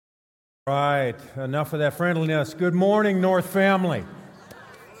Right, enough of that friendliness. Good morning, North family.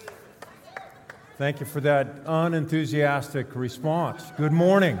 Thank you for that unenthusiastic response. Good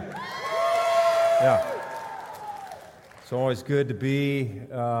morning. Yeah. It's always good to be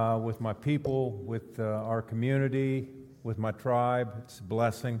with my people, with our community, with my tribe. It's a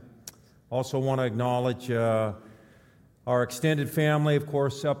blessing. Also want to acknowledge our extended family, of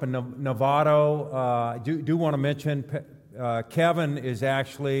course, up in Novato. I do want to mention Kevin is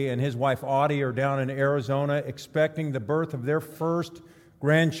actually, and his wife Audie are down in Arizona expecting the birth of their first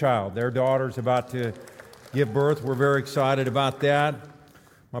grandchild. Their daughter's about to give birth. We're very excited about that.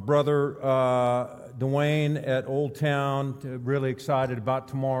 My brother Dwayne at Old Town, really excited about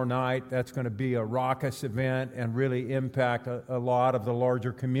tomorrow night. That's going to be a raucous event and really impact a lot of the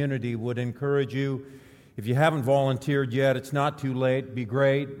larger community. Would encourage you, if you haven't volunteered yet, it's not too late. Be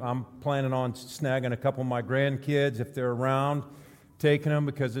great. I'm planning on snagging a couple of my grandkids if they're around, taking them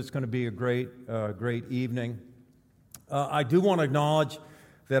because it's going to be a great evening. I do want to acknowledge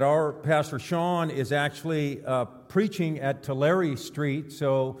that our Pastor Sean is actually preaching at Tulare Street.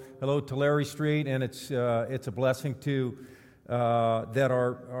 So, hello, Tulare Street, and it's a blessing to that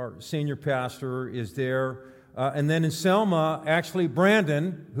our senior pastor is there. And then in Selma, actually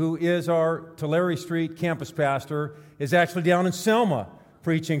Brandon, who is our Tulare Street campus pastor, is actually down in Selma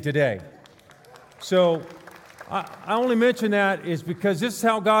preaching today. So I only mention that is because this is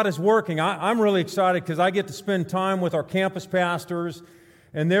how God is working. I'm really excited because I get to spend time with our campus pastors,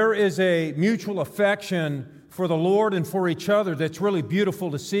 and there is a mutual affection for the Lord and for each other that's really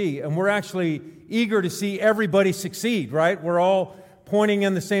beautiful to see. And we're actually eager to see everybody succeed, right? We're all pointing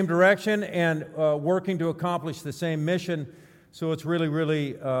in the same direction and working to accomplish the same mission. So it's really,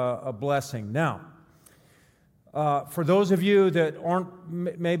 really a blessing. Now, for those of you that aren't,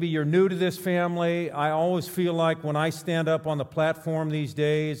 maybe you're new to this family, I always feel like when I stand up on the platform these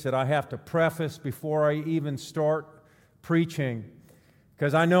days that I have to preface before I even start preaching,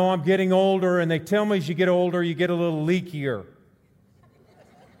 because I know I'm getting older, and they tell me as you get older, you get a little leakier.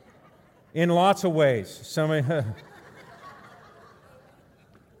 In lots of ways.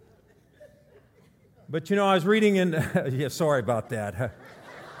 But you know, I was reading in, yeah, sorry about that.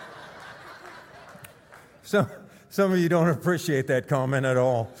 Some of you don't appreciate that comment at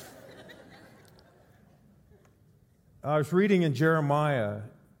all. I was reading in Jeremiah,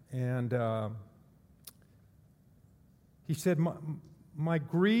 and he said, my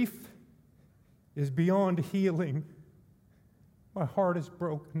grief is beyond healing. My heart is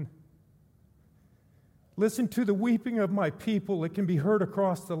broken. Listen to the weeping of my people. It can be heard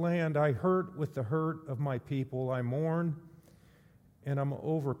across the land. I hurt with the hurt of my people. I mourn, and I'm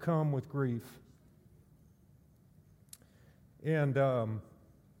overcome with grief. And the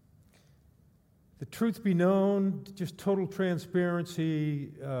truth be known, just total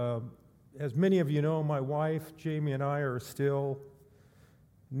transparency, as many of you know, my wife, Jamie, and I are still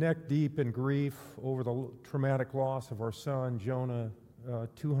neck deep in grief over the traumatic loss of our son, Jonah,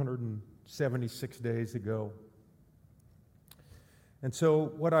 276 days ago. And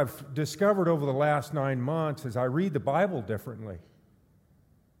so what I've discovered over the last 9 months is I read the Bible differently.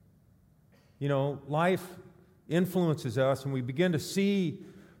 You know, life influences us, and we begin to see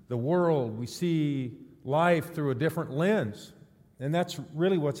the world, we see life through a different lens. And that's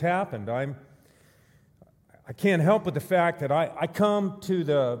really what's happened. I can't help but the fact that I come to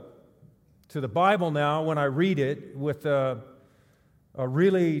the Bible now when I read it with a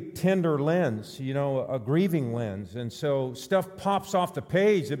really tender lens, you know, a grieving lens. And so stuff pops off the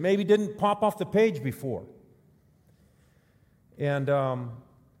page that maybe didn't pop off the page before. And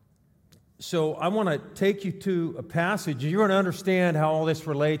so I want to take you to a passage. You're going to understand how all this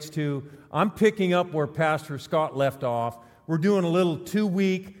relates to, I'm picking up where Pastor Scott left off. We're doing a little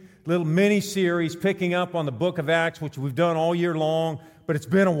 2-week little mini-series picking up on the book of Acts, which we've done all year long, but it's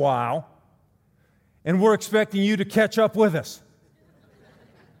been a while. And we're expecting you to catch up with us.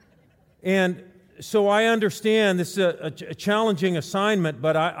 And so I understand this is a challenging assignment,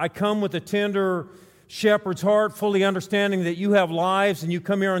 but I come with a tender shepherd's heart, fully understanding that you have lives and you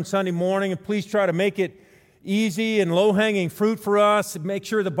come here on Sunday morning, and please try to make it easy and low-hanging fruit for us and make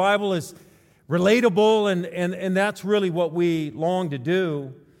sure the Bible is relatable, and that's really what we long to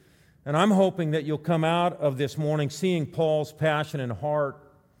do. And I'm hoping that you'll come out of this morning seeing Paul's passion and heart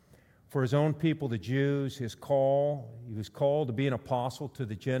for his own people, the Jews, his call. He was called to be an apostle to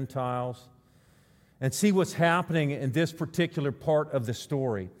the Gentiles. And see what's happening in this particular part of the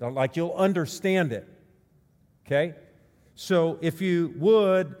story. Like you'll understand it. Okay? So if you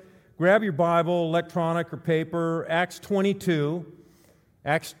would, grab your Bible, electronic or paper, Acts 22.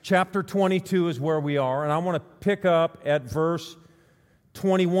 Acts chapter 22 is where we are. And I want to pick up at verse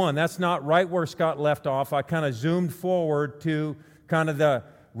 21. That's not right where Scott left off. I kind of zoomed forward to kind of the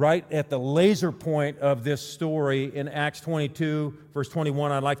right at the laser point of this story in Acts 22, verse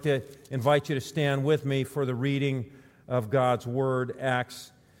 21. I'd like to invite you to stand with me for the reading of God's Word,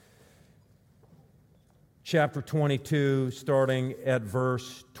 Acts chapter 22, starting at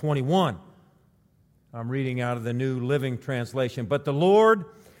verse 21. I'm reading out of the New Living Translation. But the Lord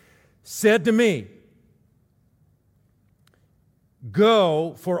said to me,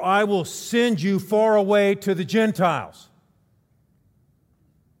 "Go, for I will send you far away to the Gentiles."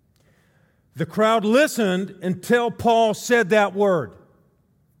 The crowd listened until Paul said that word.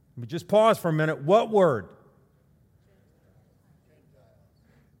 Let me just pause for a minute. What word?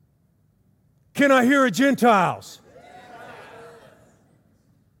 Can I hear a Gentiles?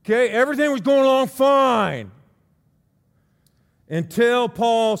 Okay, everything was going along fine until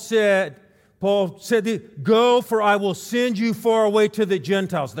Paul said, "Go, for I will send you far away to the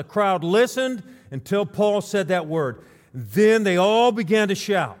Gentiles." The crowd listened until Paul said that word. Then they all began to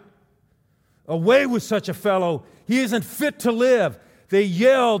shout, "Away with such a fellow! He isn't fit to live!" They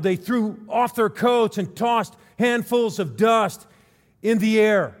yelled, they threw off their coats and tossed handfuls of dust in the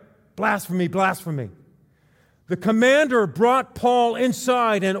air. Blasphemy, blasphemy. The commander brought Paul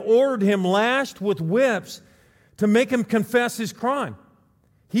inside and ordered him lashed with whips to make him confess his crime.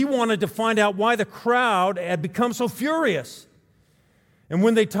 He wanted to find out why the crowd had become so furious. And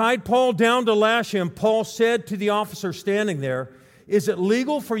when they tied Paul down to lash him, Paul said to the officer standing there, "Is it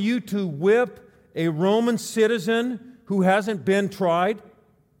legal for you to whip a Roman citizen who hasn't been tried?"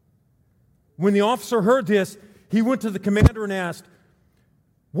 When the officer heard this, he went to the commander and asked,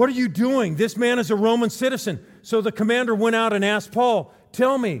 "What are you doing? This man is a Roman citizen." So the commander went out and asked Paul,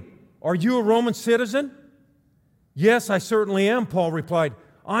 "Tell me, are you a Roman citizen?" "Yes, I certainly am," Paul replied.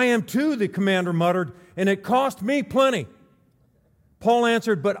 "I am too," the commander muttered, "and it cost me plenty." Paul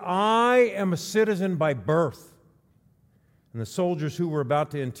answered, "But I am a citizen by birth." And the soldiers who were about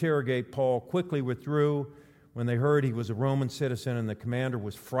to interrogate Paul quickly withdrew when they heard he was a Roman citizen, and the commander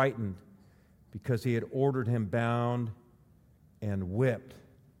was frightened because he had ordered him bound and whipped.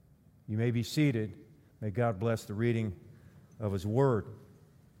 You may be seated. May God bless the reading of His Word.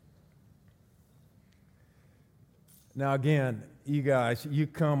 Now again, you guys, you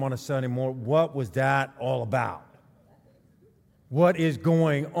come on a Sunday morning. What was that all about? What is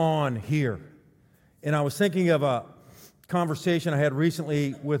going on here? And I was thinking of a conversation I had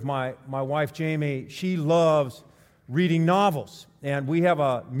recently with my wife, Jamie. She loves reading novels. And we have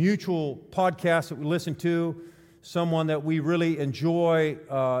a mutual podcast that we listen to, someone that we really enjoy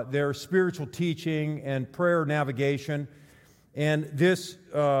their spiritual teaching and prayer navigation. And this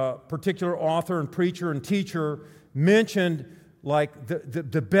particular author and preacher and teacher mentioned like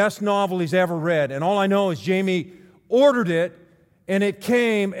the best novel he's ever read. And all I know is Jamie ordered it, and it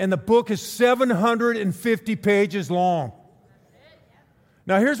came, and the book is 750 pages long.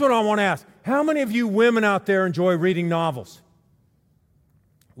 Now, here's what I want to ask. How many of you women out there enjoy reading novels?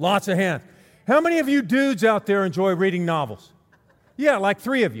 Lots of hands. How many of you dudes out there enjoy reading novels? Yeah, like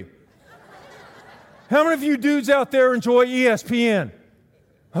 3 of you. How many of you dudes out there enjoy ESPN?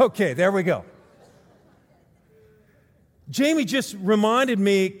 Okay, there we go. Jamie just reminded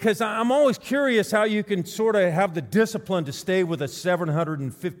me, because I'm always curious how you can sort of have the discipline to stay with a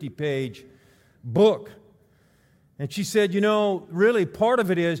 750-page book. And she said, really part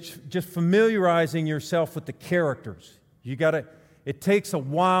of it is just familiarizing yourself with the characters. It takes a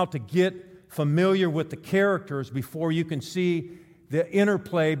while to get familiar with the characters before you can see the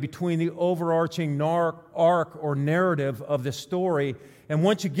interplay between the overarching arc or narrative of the story. And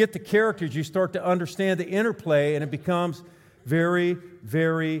once you get the characters, you start to understand the interplay, and it becomes very,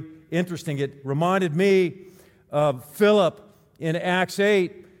 very interesting. It reminded me of Philip in Acts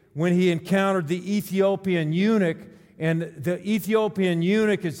 8 when he encountered the Ethiopian eunuch, and the Ethiopian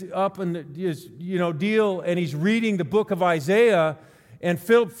eunuch is up in his deal, and he's reading the book of Isaiah, and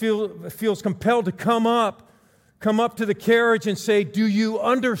Philip feels compelled to come up to the carriage and say, "Do you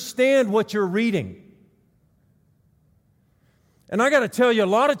understand what you're reading?" And I got to tell you, a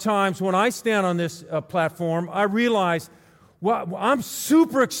lot of times when I stand on this platform, I realize, well, I'm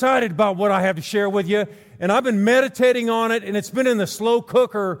super excited about what I have to share with you, and I've been meditating on it, and it's been in the slow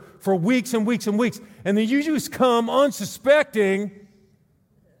cooker for weeks and weeks and weeks. And then you just come unsuspecting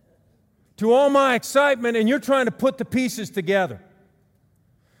to all my excitement, and you're trying to put the pieces together.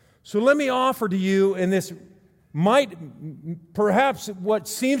 So let me offer to you, in this perhaps what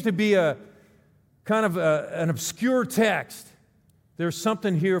seems to be a kind of an obscure text, there's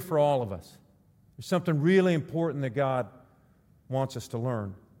something here for all of us. There's something really important that God wants us to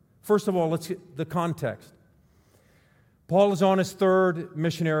learn. First of all, let's get the context. Paul is on his third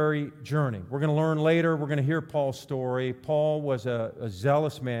missionary journey. We're going to learn later, we're going to hear Paul's story. Paul was a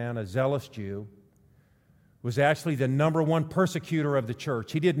zealous man, a zealous Jew, was actually the number one persecutor of the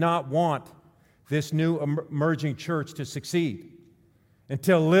church. He did not want this new emerging church to succeed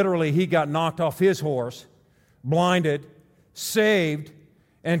until literally he got knocked off his horse, blinded, saved,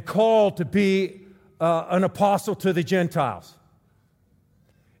 and called to be an apostle to the Gentiles.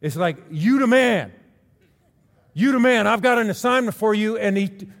 It's like, you the man. You the man. I've got an assignment for you.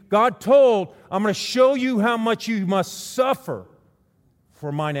 And God told, I'm going to show you how much you must suffer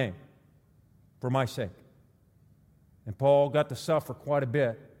for my name, for my sake. And Paul got to suffer quite a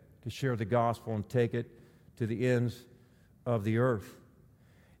bit to share the gospel and take it to the ends of the earth.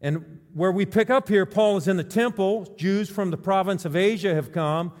 And where we pick up here, Paul is in the temple. Jews from the province of Asia have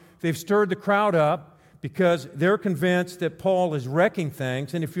come. They've stirred the crowd up because they're convinced that Paul is wrecking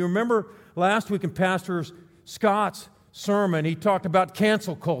things. And if you remember last week in Pastor Scott's sermon, he talked about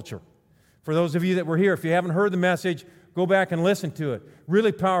cancel culture. For those of you that were here, if you haven't heard the message, go back and listen to it.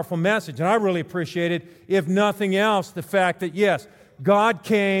 Really powerful message. And I really appreciated, if nothing else, the fact that, yes, God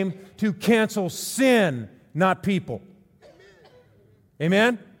came to cancel sin, not people.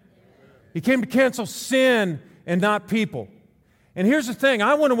 Amen? He came to cancel sin and not people. And here's the thing.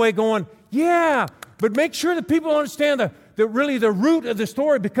 I went away going, yeah, but make sure that people understand the really the root of the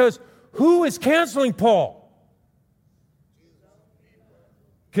story, because who is canceling Paul?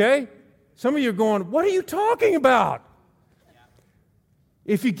 Okay? Some of you are going, what are you talking about?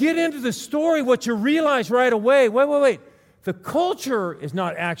 If you get into the story, what you realize right away, wait. The culture is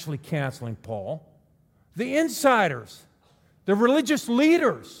not actually canceling Paul. The insiders, the religious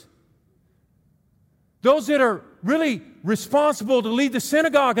leaders, those that are really responsible to lead the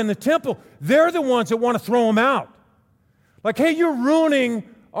synagogue and the temple, they're the ones that want to throw him out. Like, hey, you're ruining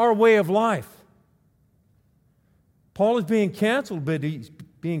our way of life. Paul is being canceled, but he's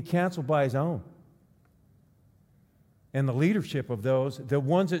being canceled by his own. And the leadership of those, the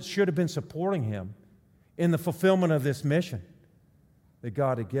ones that should have been supporting him in the fulfillment of this mission that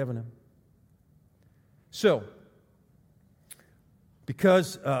God had given him. So,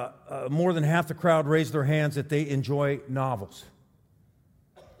 because more than half the crowd raised their hands that they enjoy novels,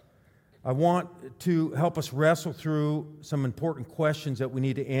 I want to help us wrestle through some important questions that we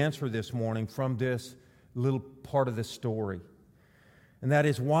need to answer this morning from this little part of the story. And that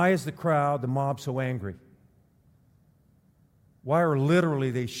is, why is the crowd, the mob, so angry? Why are literally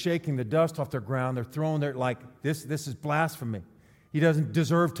they shaking the dust off their ground? They're throwing their, like, this is blasphemy. He doesn't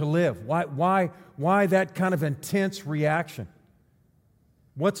deserve to live. Why that kind of intense reaction?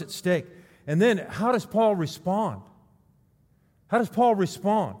 What's at stake? And then, how does Paul respond? How does Paul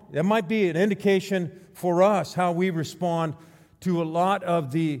respond? That might be an indication for us how we respond to a lot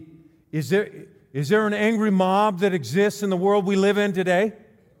of the... Is there an angry mob that exists in the world we live in today?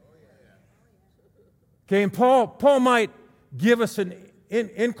 Okay, and Paul might give us an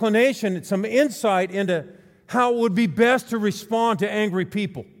inclination, some insight into how it would be best to respond to angry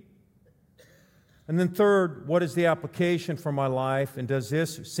people. And then third, what is the application for my life? And does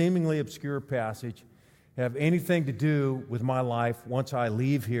this seemingly obscure passage have anything to do with my life once I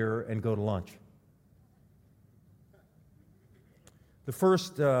leave here and go to lunch? The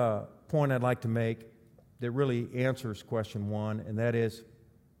first point I'd like to make that really answers question one, and that is,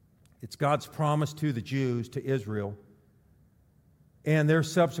 it's God's promise to the Jews, to Israel, and their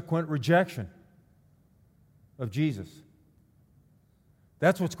subsequent rejection of Jesus.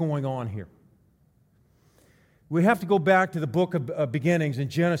 That's what's going on here. We have to go back to the book of beginnings in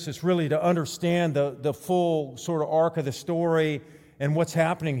Genesis really to understand the full sort of arc of the story and what's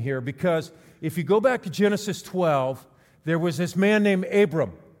happening here. Because if you go back to Genesis 12, there was this man named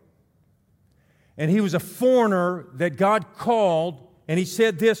Abram. And he was a foreigner that God called, and he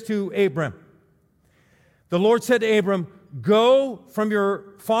said this to Abram. The Lord said to Abram, "Go from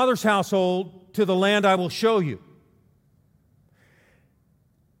your father's household to the land I will show you.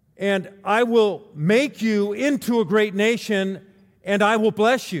 And I will make you into a great nation, and I will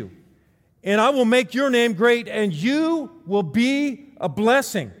bless you. And I will make your name great, and you will be a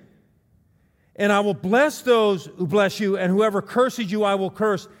blessing. And I will bless those who bless you, and whoever curses you, I will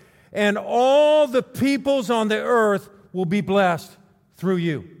curse. And all the peoples on the earth will be blessed through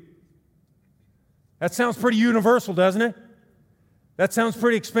you." That sounds pretty universal, doesn't it? That sounds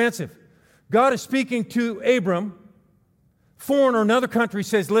pretty expansive. God is speaking to Abram, foreigner in another country,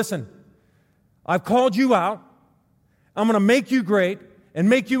 says, listen, I've called you out. I'm going to make you great and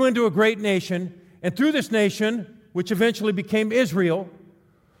make you into a great nation. And through this nation, which eventually became Israel,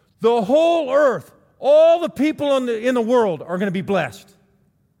 the whole earth, all the people in the world are going to be blessed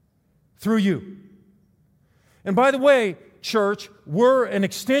through you. And by the way, church, we're an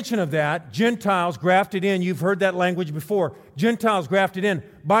extension of that. Gentiles grafted in. You've heard that language before. Gentiles grafted in.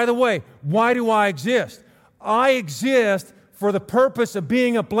 By the way, why do I exist? I exist for the purpose of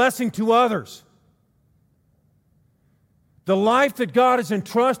being a blessing to others. The life that God has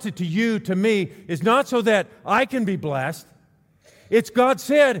entrusted to you, to me, is not so that I can be blessed. It's God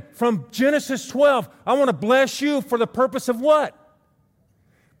said from Genesis 12, I want to bless you for the purpose of what?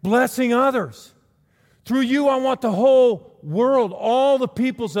 Blessing others. Through you, I want the whole world, all the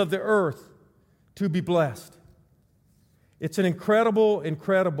peoples of the earth, to be blessed. It's an incredible,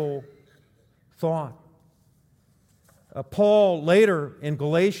 incredible thought. Paul later in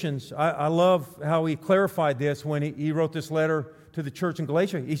Galatians, I love how he clarified this when he wrote this letter to the church in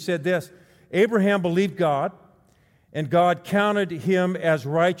Galatia. He said this, Abraham believed God, and God counted him as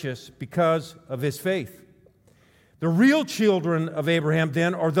righteous because of his faith. The real children of Abraham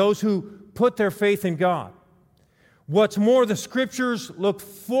then are those who put their faith in God. What's more, the Scriptures look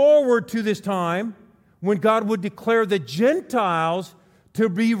forward to this time when God would declare the Gentiles to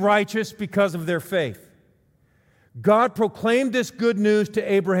be righteous because of their faith. God proclaimed this good news to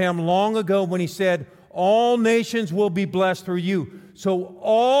Abraham long ago when he said, all nations will be blessed through you. So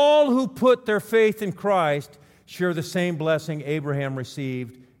all who put their faith in Christ share the same blessing Abraham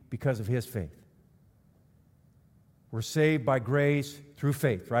received because of his faith. We're saved by grace through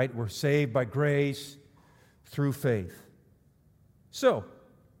faith, right? We're saved by grace through faith. So,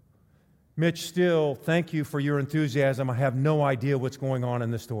 Mitch, still, thank you for your enthusiasm. I have no idea what's going on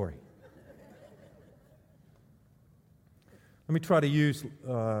in the story. Let me try to use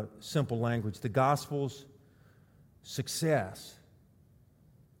simple language. The gospel's success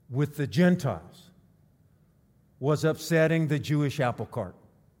with the Gentiles was upsetting the Jewish apple cart.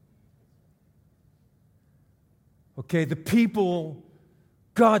 Okay, the people,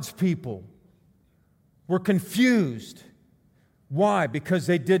 God's people, were confused. Why? Because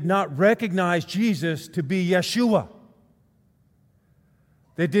they did not recognize Jesus to be Yeshua.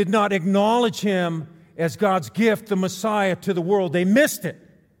 They did not acknowledge Him as God's gift, the Messiah, to the world. They missed it.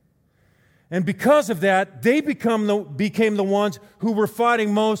 And because of that, they became the ones who were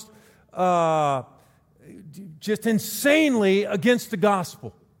fighting most just insanely against the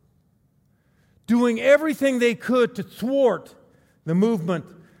gospel, doing everything they could to thwart the movement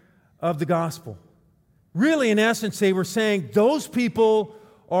of the gospel. Really, in essence, they were saying, those people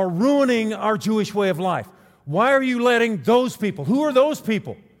are ruining our Jewish way of life. Why are you letting those people? Who are those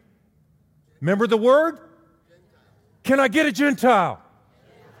people? Remember the word? Can I get a Gentile?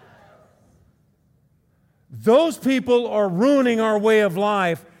 Those people are ruining our way of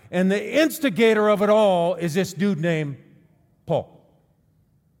life, and the instigator of it all is this dude named Paul.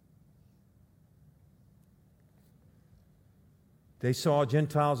 They saw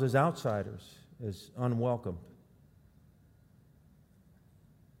Gentiles as outsiders, as unwelcome.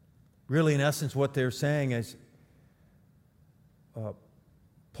 Really, in essence, what they're saying is,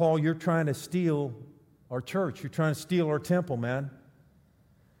 Paul, you're trying to steal our church. You're trying to steal our temple, man.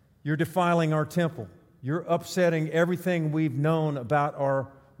 You're defiling our temple. You're upsetting everything we've known about our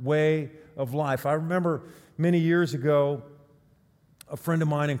way of life. I remember many years ago, a friend of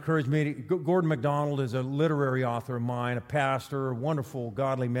mine encouraged me. Gordon MacDonald is a literary author of mine, a pastor, a wonderful,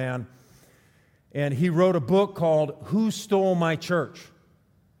 godly man. And he wrote a book called Who Stole My Church?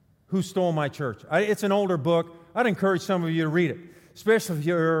 Who Stole My Church? It's an older book. I'd encourage some of you to read it, especially if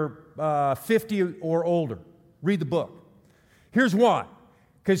you're 50 or older. Read the book. Here's why.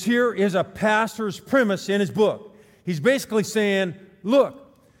 Because here is a pastor's premise in his book. He's basically saying, look,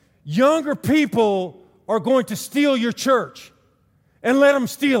 younger people are going to steal your church, and let them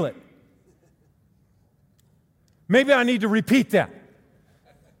steal it. Maybe I need to repeat that.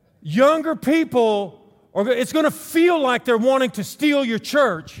 Younger people, it's going to feel like they're wanting to steal your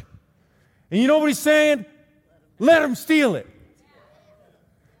church. And you know what he's saying? Let them steal it.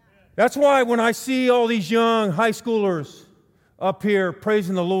 That's why when I see all these young high schoolers up here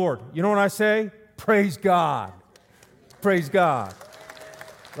praising the Lord, you know what I say? Praise God. Praise God.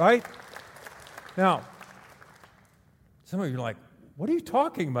 Right? Now, some of you are like, what are you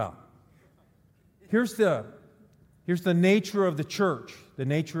talking about? Here's the nature of the church. The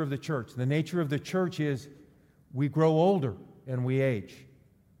nature of the church. The nature of the church is we grow older and we age.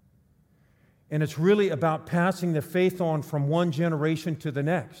 And it's really about passing the faith on from one generation to the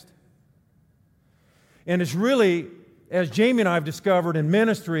next. And it's really, as Jamie and I have discovered in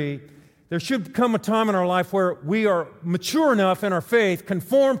ministry, there should come a time in our life where we are mature enough in our faith,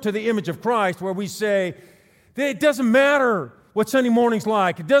 conform to the image of Christ, where we say, it doesn't matter what Sunday morning's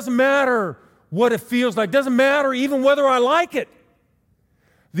like. It doesn't matter what it feels like. It doesn't matter even whether I like it.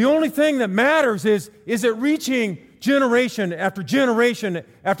 The only thing that matters is it reaching generation after generation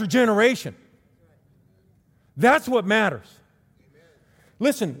after generation? That's what matters.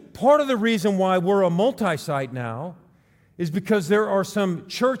 Listen, part of the reason why we're a multi-site now is because there are some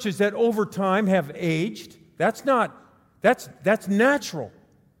churches that over time have aged. That's natural.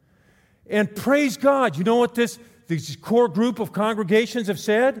 And praise God, you know what this core group of congregations have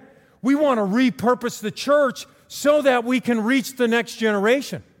said? We want to repurpose the church so that we can reach the next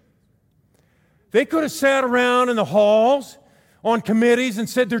generation. They could have sat around in the halls on committees and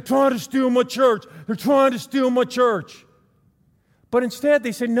said, they're trying to steal my church. They're trying to steal my church. But instead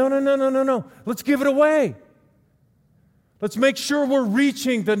they said, no. Let's give it away. Let's make sure we're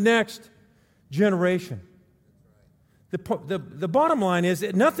reaching the next generation. The bottom line is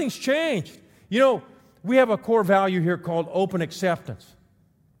that nothing's changed. You know, we have a core value here called open acceptance.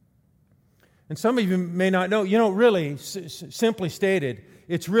 And some of you may not know, you know, really, simply stated,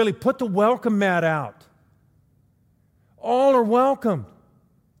 it's really put the welcome mat out. All are welcomed.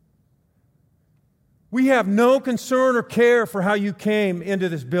 We have no concern or care for how you came into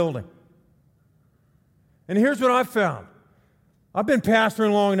this building. And here's what I've found. I've been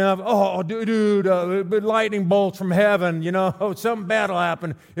pastoring long enough. Oh, dude, lightning bolts from heaven, you know, something bad will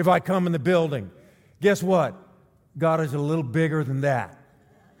happen if I come in the building. Guess what? God is a little bigger than that.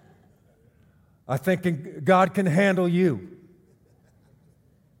 I think God can handle you.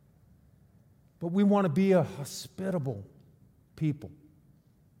 But we want to be a hospitable people.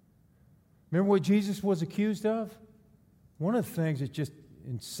 Remember what Jesus was accused of? One of the things that just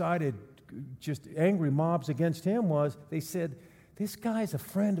incited just angry mobs against him was they said, this guy's a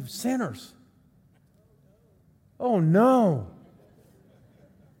friend of sinners. Oh no.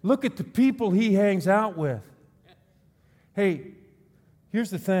 Look at the people he hangs out with. Hey, here's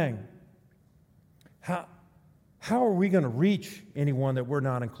the thing. How are we going to reach anyone that we're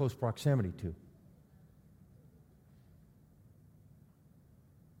not in close proximity to?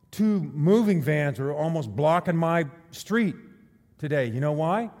 2 moving vans are almost blocking my street today. You know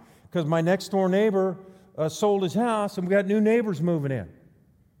why? Because my next door neighbor sold his house and we got new neighbors moving in.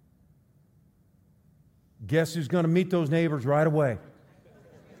 Guess who's going to meet those neighbors right away?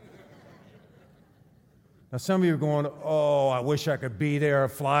 Now some of you are going, oh, I wish I could be there, a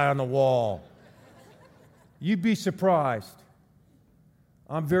fly on the wall. You'd be surprised.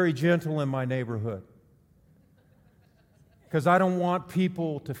 I'm very gentle in my neighborhood. Because I don't want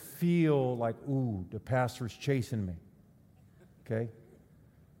people to feel like, ooh, the pastor's chasing me. Okay?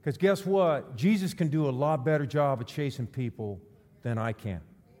 Because guess what? Jesus can do a lot better job of chasing people than I can.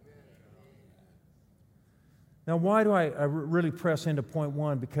 Now, why do I really press into point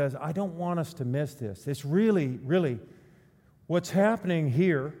 1? Because I don't want us to miss this. It's really, what's happening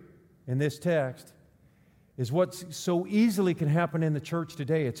here in this text is what so easily can happen in the church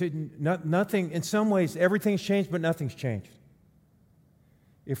today. It's nothing, in some ways, everything's changed, but nothing's changed.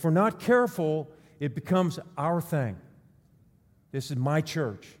 If we're not careful, it becomes our thing. This is my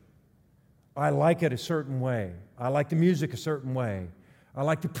church. I like it a certain way. I like the music a certain way. I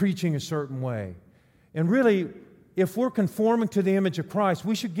like the preaching a certain way. And really, if we're conforming to the image of Christ,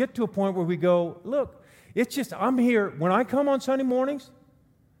 we should get to a point where we go, look, it's just, I'm here. When I come on Sunday mornings,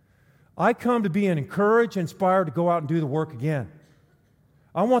 I come to be encouraged, inspired to go out and do the work again.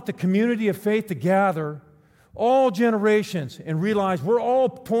 I want the community of faith to gather all generations and realize we're all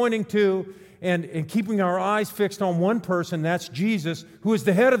pointing to and keeping our eyes fixed on one person, that's Jesus, who is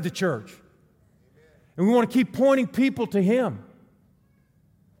the head of the church. And we want to keep pointing people to Him.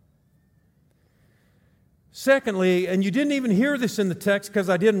 Secondly, and you didn't even hear this in the text because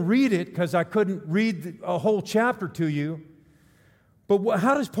I didn't read it, because I couldn't read a whole chapter to you, but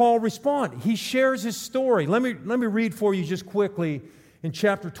how does Paul respond? He shares his story. Let me read for you just quickly in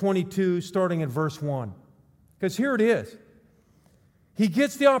chapter 22, starting at verse 1. Because here it is. He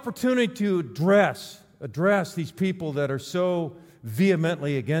gets the opportunity to address these people that are so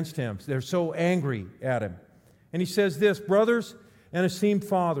vehemently against him. They're so angry at him. And he says this, brothers and esteemed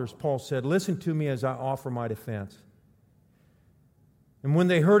fathers, Paul said, listen to me as I offer my defense. And when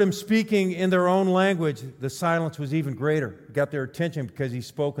they heard him speaking in their own language, the silence was even greater. It got their attention because he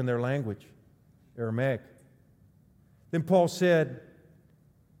spoke in their language, Aramaic. Then Paul said,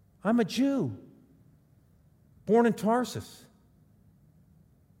 I'm a Jew, born in Tarsus,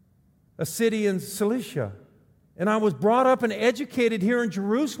 a city in Cilicia, and I was brought up and educated here in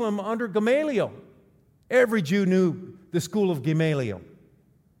Jerusalem under Gamaliel. Every Jew knew the school of Gamaliel.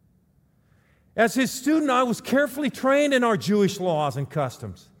 As his student, I was carefully trained in our Jewish laws and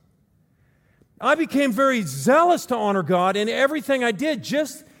customs. I became very zealous to honor God in everything I did,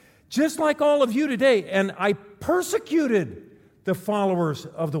 just like all of you today. And I persecuted the followers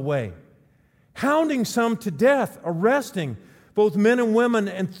of the way, hounding some to death, arresting both men and women,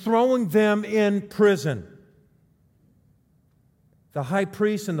 and throwing them in prison. The high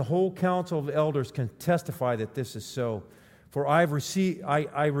priest and the whole council of elders can testify that this is so. For I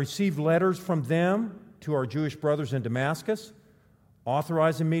received letters from them to our Jewish brothers in Damascus,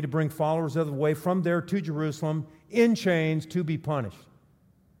 authorizing me to bring followers of the way from there to Jerusalem in chains to be punished.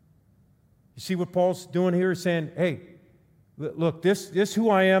 You see what Paul's doing here? He's saying, hey, look, this is who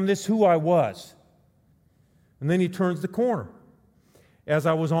I am, this is who I was. And then he turns the corner. As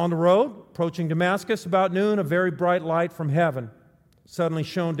I was on the road, approaching Damascus about noon, a very bright light from heaven suddenly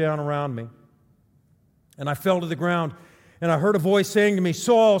shone down around me. And I fell to the ground, and I heard a voice saying to me,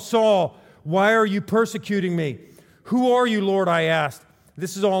 Saul, Saul, why are you persecuting me? Who are you, Lord? I asked.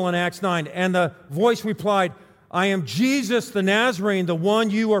 This is all in Acts 9. And the voice replied, I am Jesus the Nazarene, the one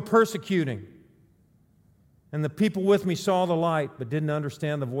you are persecuting. And the people with me saw the light, but didn't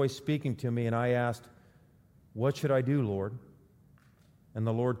understand the voice speaking to me. And I asked, what should I do, Lord? And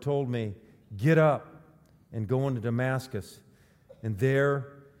the Lord told me, get up and go into Damascus, and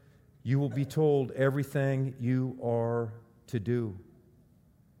there you will be told everything you are to do.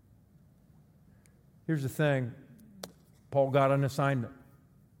 Here's the thing. Paul got an assignment.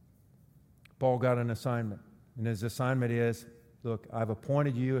 And his assignment is, look, I've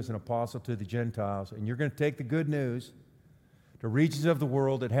appointed you as an apostle to the Gentiles, and you're going to take the good news to regions of the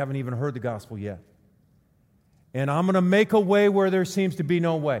world that haven't even heard the gospel yet. And I'm going to make a way where there seems to be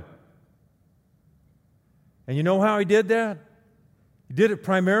no way. And you know how he did that? He did it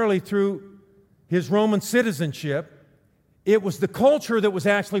primarily through his Roman citizenship. It was the culture that was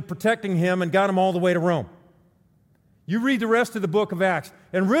actually protecting him and got him all the way to Rome. You read the rest of the book of Acts,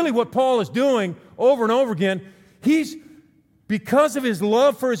 and really what Paul is doing over and over again, because of his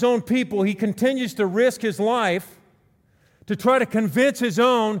love for his own people, he continues to risk his life to try to convince his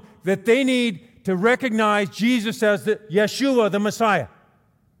own that they need to recognize Jesus as the Yeshua, the Messiah.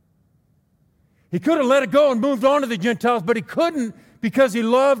 He could have let it go and moved on to the Gentiles, but he couldn't because he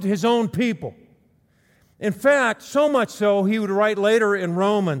loved his own people. In fact, so much so, he would write later in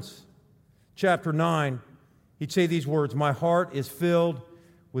Romans chapter 9, he'd say these words, my heart is filled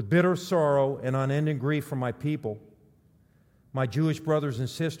with bitter sorrow and unending grief for my people, my Jewish brothers and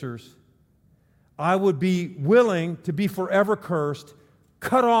sisters. I would be willing to be forever cursed,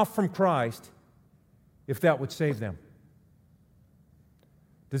 cut off from Christ, if that would save them.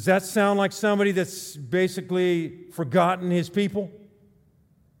 Does that sound like somebody that's basically forgotten his people?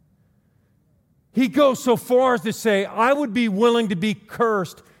 He goes so far as to say, I would be willing to be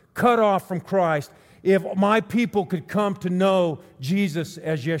cursed, cut off from Christ, if my people could come to know Jesus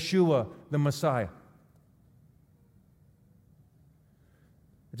as Yeshua, the Messiah.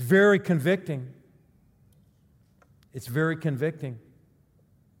 It's very convicting. It's very convicting.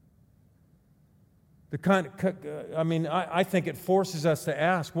 I think it forces us to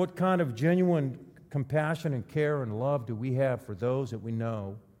ask, what kind of genuine compassion and care and love do we have for those that we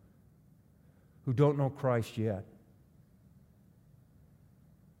know who don't know Christ yet?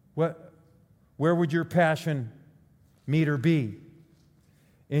 Where would your passion meter be?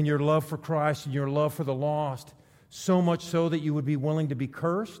 In your love for Christ and your love for the lost, so much so that you would be willing to be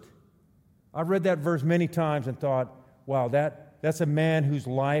cursed? I've read that verse many times and thought, wow, that's a man whose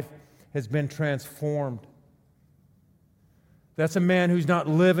life has been transformed. That's a man who's not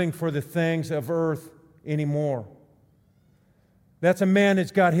living for the things of earth anymore. That's a man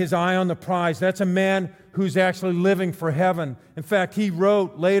that's got his eye on the prize. That's a man who's actually living for heaven. In fact, he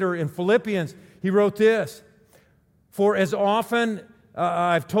wrote later in Philippians, he wrote this, for as often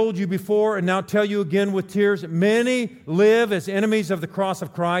I've told you before and now tell you again with tears, many live as enemies of the cross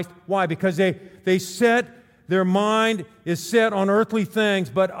of Christ. Why? Because their mind is set on earthly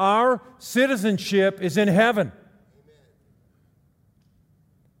things, but our citizenship is in heaven. Amen.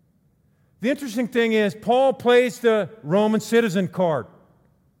 The interesting thing is, Paul plays the Roman citizen card,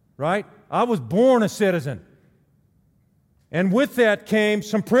 right? I was born a citizen. And with that came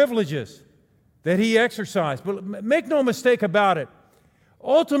some privileges that he exercised. But make no mistake about it.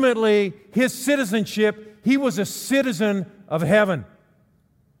 Ultimately, his citizenship, he was a citizen of heaven.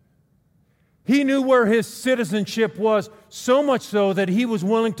 He knew where his citizenship was, so much so that he was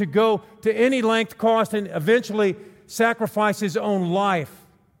willing to go to any length, cost, and eventually sacrifice his own life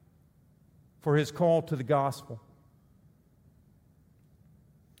for his call to the gospel.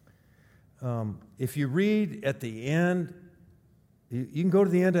 If you read at the end, you can go to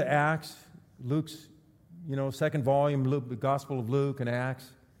the end of Acts, Luke's, second volume, the Gospel of Luke and Acts.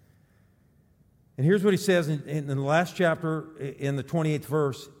 And here's what he says in the last chapter, in the 28th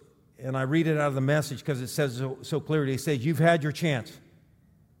verse. and I read it out of the Message because it says so clearly. He says, you've had your chance.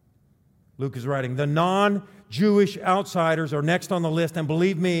 Luke is writing, the non-Jewish outsiders are next on the list, and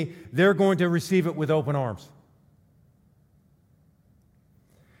believe me, they're going to receive it with open arms.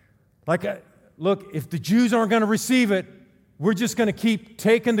 Look, if the Jews aren't going to receive it, we're just going to keep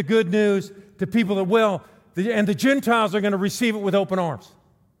taking the good news to people that will, and the Gentiles are going to receive it with open arms.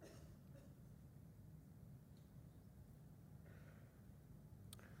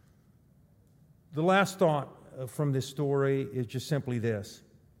 The last thought from this story is just simply this.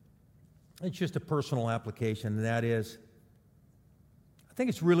 It's just a personal application, and that is, I think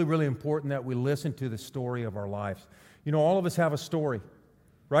it's really, really important that we listen to the story of our lives. You know, all of us have a story,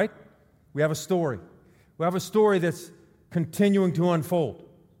 right? We have a story. We have a story that's continuing to unfold.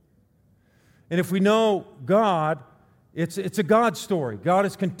 And if we know God, it's a God story. God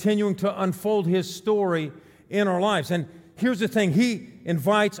is continuing to unfold His story in our lives. And here's the thing. He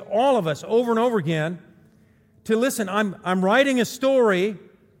invites all of us over and over again to listen. I'm writing a story,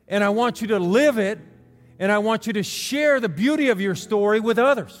 and I want you to live it, and I want you to share the beauty of your story with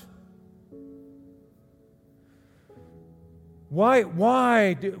others.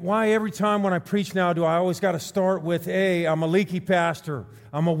 Why every time when I preach now do I always got to start with, I'm a leaky pastor.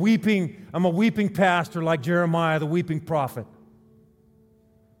 I'm a weeping pastor like Jeremiah, the weeping prophet.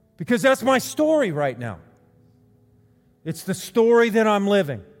 Because that's my story right now. It's the story that I'm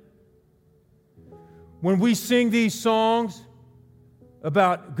living. When we sing these songs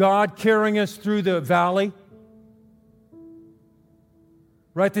about God carrying us through the valley,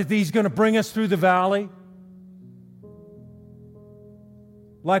 right, that He's going to bring us through the valley.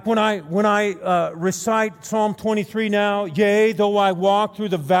 Like when I recite Psalm 23 now, yea, though I walk through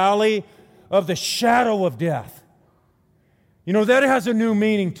the valley of the shadow of death. You know, that has a new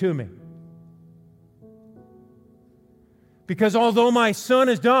meaning to me. Because although my son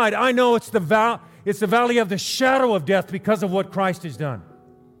has died, I know it's the valley of the shadow of death because of what Christ has done.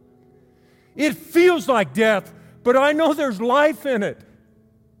 It feels like death, but I know there's life in it.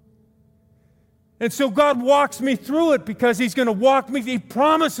 And so God walks me through it because He's going to walk me. He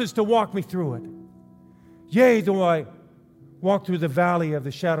promises to walk me through it. Yea, though I walk through the valley of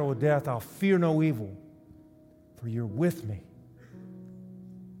the shadow of death, I'll fear no evil, for You're with me.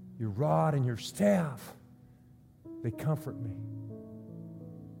 Your rod and Your staff, they comfort me.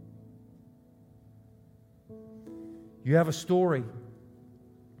 You have a story.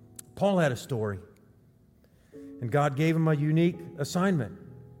 Paul had a story. And God gave him a unique assignment.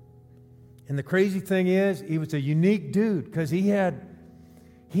 And the crazy thing is, he was a unique dude because he had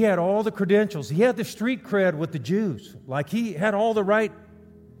all the credentials. He had the street cred with the Jews. Like he had all the right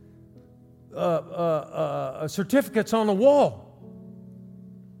certificates on the wall.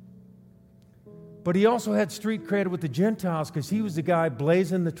 But he also had street cred with the Gentiles because he was the guy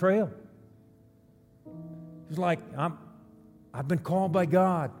blazing the trail. He's like, I've been called by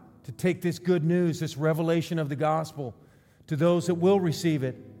God to take this good news, this revelation of the gospel to those that will receive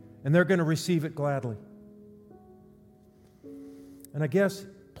it, and they're going to receive it gladly. And I guess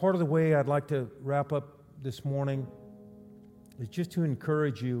part of the way I'd like to wrap up this morning is just to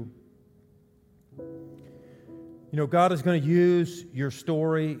encourage you. You know, God is going to use your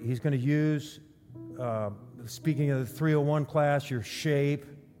story. He's going to use, speaking of the 301 class, your shape,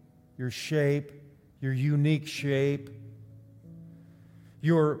 your unique shape,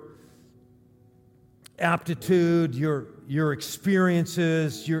 your aptitude, your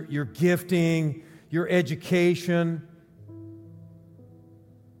experiences, your gifting, your education,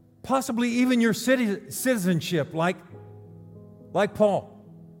 possibly even your citizenship, like Paul.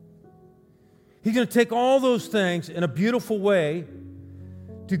 He's going to take all those things in a beautiful way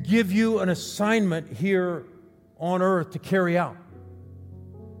to give you an assignment here on earth to carry out.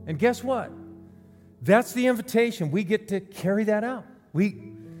 And guess what? That's the invitation. We get to carry that out.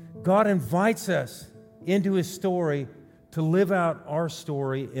 God invites us into His story to live out our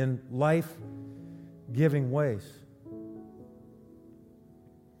story in life-giving ways.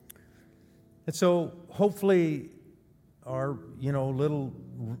 And so hopefully our, little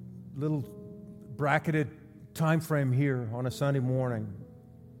bracketed time frame here on a Sunday morning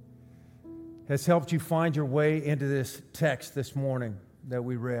has helped you find your way into this text this morning that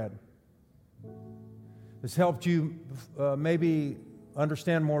we read. It's helped you maybe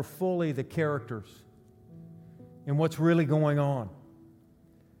understand more fully the characters and what's really going on.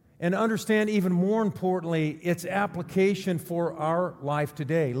 And understand even more importantly, its application for our life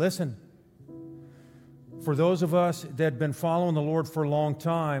today. Listen, for those of us that have been following the Lord for a long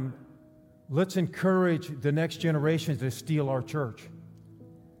time, let's encourage the next generation to steal our church.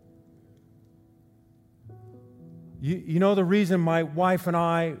 You know the reason my wife and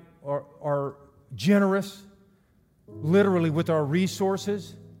I are generous, literally with our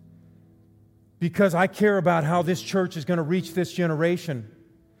resources, because I care about how this church is going to reach this generation.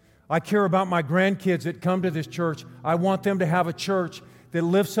 I care about my grandkids that come to this church. I want them to have a church that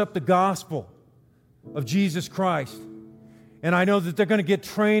lifts up the gospel of Jesus Christ. And I know that they're going to get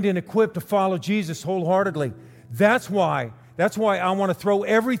trained and equipped to follow Jesus wholeheartedly. That's why I want to throw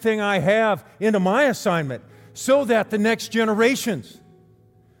everything I have into my assignment, so that the next generations.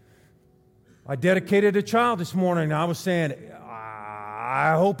 I dedicated a child this morning, and I was saying,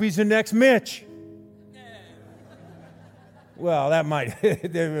 I hope he's the next Mitch. Well, that might,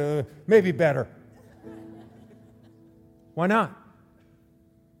 maybe better. Why not?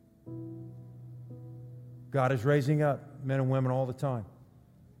 God is raising up men and women all the time,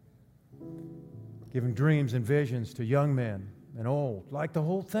 giving dreams and visions to young men and old, like the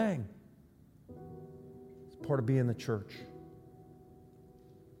whole thing. It's part of being the church.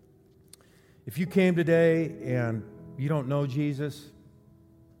 If you came today and you don't know Jesus,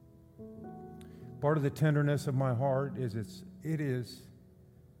 part of the tenderness of my heart is it is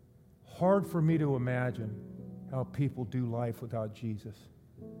hard for me to imagine how people do life without Jesus.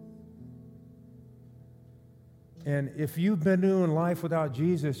 And if you've been doing life without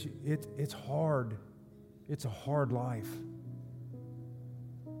Jesus, it's hard. It's a hard life.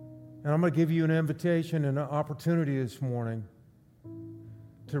 And I'm going to give you an invitation and an opportunity this morning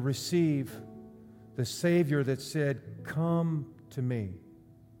to receive the Savior that said, "Come to me,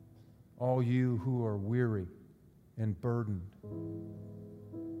 all you who are weary and burdened,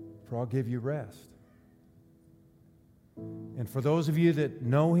 for I'll give you rest." And for those of you that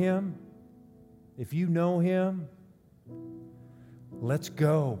know Him, if you know Him, let's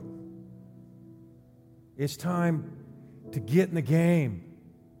go. It's time to get in the game.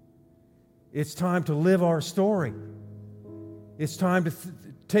 It's time to live our story. It's time to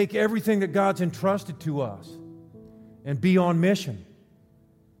take everything that God's entrusted to us and be on mission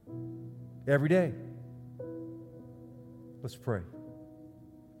every day. Let's pray.